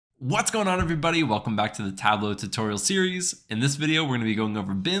What's going on, everybody? Welcome back to the Tableau tutorial series. In this video, we're going to be going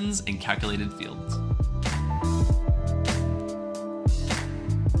over bins and calculated fields.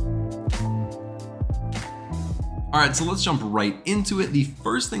 All right, so let's jump right into it. The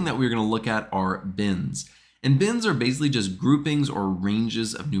first thing that we're going to look at are bins. And bins are basically just groupings or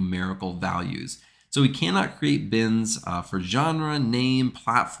ranges of numerical values. So we cannot create bins for genre, name,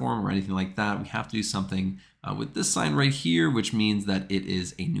 platform, or anything like that. We have to do something with this sign right here, which means that it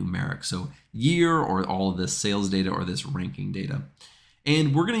is a numeric. So year or all of this sales data or this ranking data.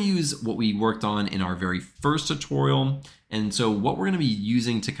 And we're going to use what we worked on in our very first tutorial. And so what we're going to be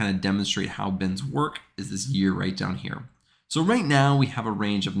using to kind of demonstrate how bins work is this year right down here. So right now we have a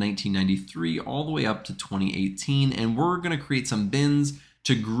range of 1993 all the way up to 2018, and we're going to create some bins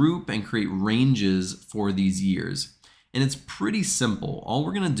to group and create ranges for these years. And it's pretty simple. All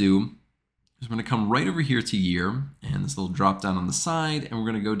we're going to do is we're going to come right over here to year and this little drop down on the side, and we're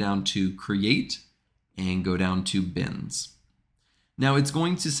going to go down to create and go down to bins. Now it's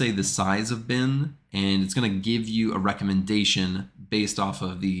going to say the size of bin, and it's going to give you a recommendation based off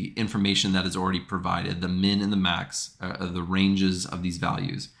of the information that is already provided, the min and the max, the ranges of these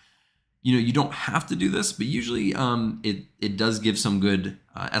values. You know, you don't have to do this, but usually it does give some good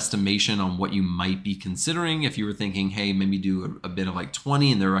estimation on what you might be considering. If you were thinking, hey, maybe do a bit of like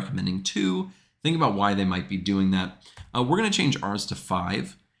 20 and they're recommending 2, think about why they might be doing that. We're going to change ours to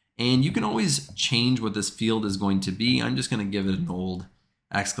 5, and you can always change what this field is going to be. I'm just going to give it an old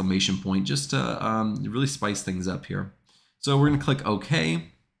exclamation point just to really spice things up here. So we're going to click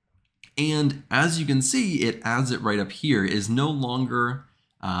OK, and as you can see, it adds it right up here. It is no longer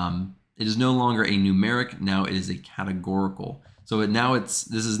a numeric, now it is a categorical. So this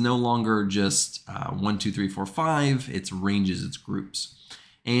is no longer just 1, 2, 3, 4, 5, it's ranges, it's groups.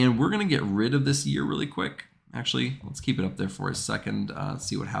 And we're gonna get rid of this year really quick. Actually, let's keep it up there for a second,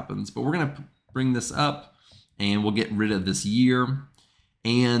 see what happens. But we're gonna bring this up and we'll get rid of this year.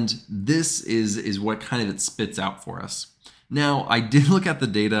 And this is what kind of it spits out for us. Now, I did look at the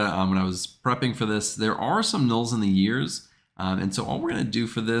data when I was prepping for this. There are some nulls in the years. And so all we're going to do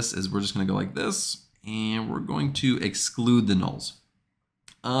for this is we're just going to go like this, and we're going to exclude the nulls.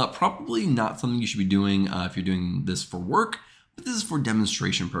 Probably not something you should be doing if you're doing this for work, but this is for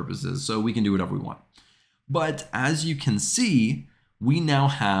demonstration purposes, so we can do whatever we want. But as you can see, we now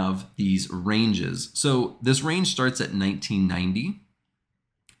have these ranges. So this range starts at 1990,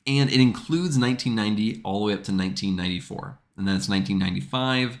 and it includes 1990 all the way up to 1994. And then it's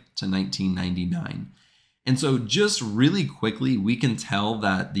 1995 to 1999. And so just really quickly, we can tell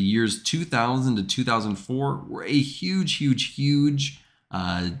that the years 2000 to 2004 were a huge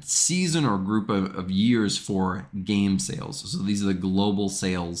season or group of years for game sales. So these are the global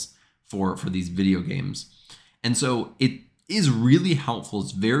sales for these video games. And so it is really helpful.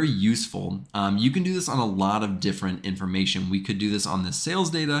 It's very useful. You can do this on a lot of different information. We could do this on the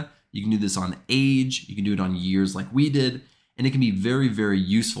sales data. You can do this on age. You can do it on years like we did. And it can be very, very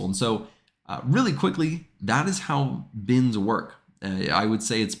useful. And so really quickly, that is how bins work. I would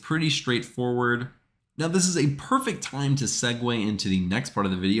say it's pretty straightforward. Now, this is a perfect time to segue into the next part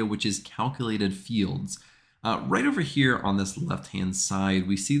of the video, which is calculated fields. Right over here on this left-hand side,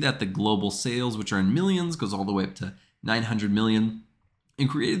 we see that the global sales, which are in millions, goes all the way up to 900 million, and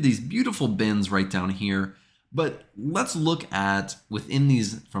created these beautiful bins right down here. But let's look at within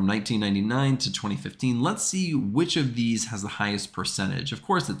these from 1999 to 2015, let's see which of these has the highest percentage. Of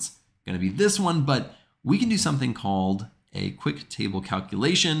course, it's going to be this one, but we can do something called a quick table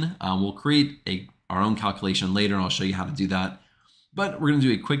calculation. We'll create our own calculation later, and I'll show you how to do that. But we're going to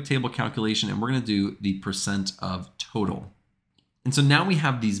do a quick table calculation, and we're going to do the percent of total. And so now we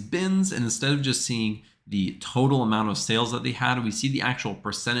have these bins, and instead of just seeing the total amount of sales that they had, we see the actual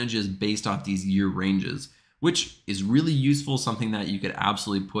percentages based off these year ranges, which is really useful, something that you could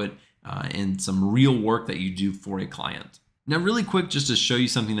absolutely put in some real work that you do for a client. Now, really quick, just to show you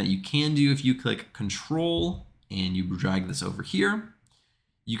something that you can do, if you click Control and you drag this over here,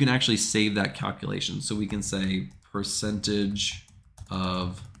 you can actually save that calculation. So we can say percentage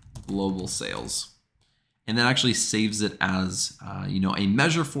of global sales, and that actually saves it as a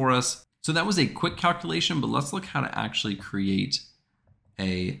measure for us. So that was a quick calculation, but let's look how to actually create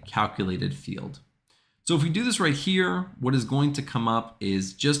a calculated field. So if we do this right here, what is going to come up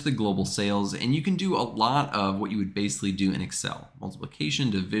is just the global sales, and you can do a lot of what you would basically do in Excel.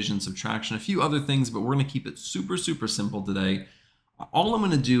 Multiplication, division, subtraction, a few other things, but we're going to keep it super simple today. All I'm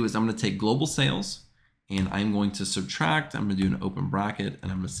going to do is I'm going to take global sales, and I'm going to subtract. I'm going to do an open bracket,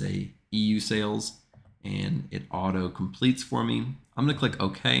 and I'm going to say EU sales, and it auto completes for me. I'm going to click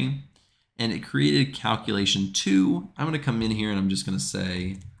OK, and it created calculation 2. I'm going to come in here, and I'm just going to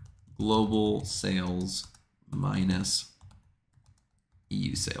say global sales minus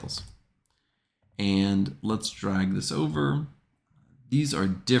EU sales. And let's drag this over. These are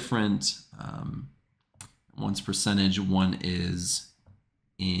different. One's percentage, one is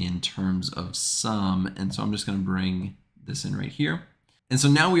in terms of sum. And so I'm just going to bring this in right here. And so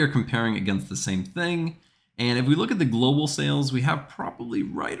now we are comparing against the same thing. And if we look at the global sales, we have probably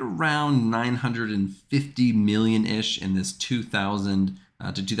right around 950 million-ish in this 2000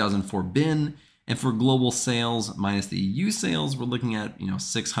 to 2004 bin. And for global sales minus the EU sales, we're looking at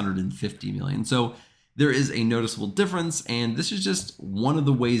 650 million. So there is a noticeable difference, and this is just one of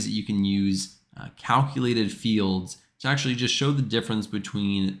the ways that you can use calculated fields to actually just show the difference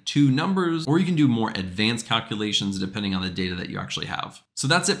between two numbers, or you can do more advanced calculations depending on the data that you actually have. So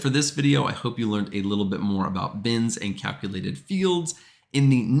that's it for this video. I hope you learned a little bit more about bins and calculated fields. In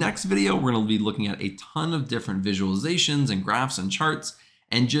the next video, we're going to be looking at a ton of different visualizations and graphs and charts,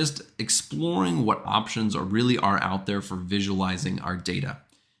 and just exploring what options really are out there for visualizing our data.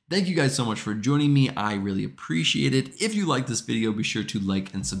 Thank you guys so much for joining me. I really appreciate it. If you like this video, be sure to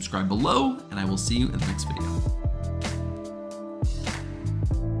like and subscribe below, and I will see you in the next video.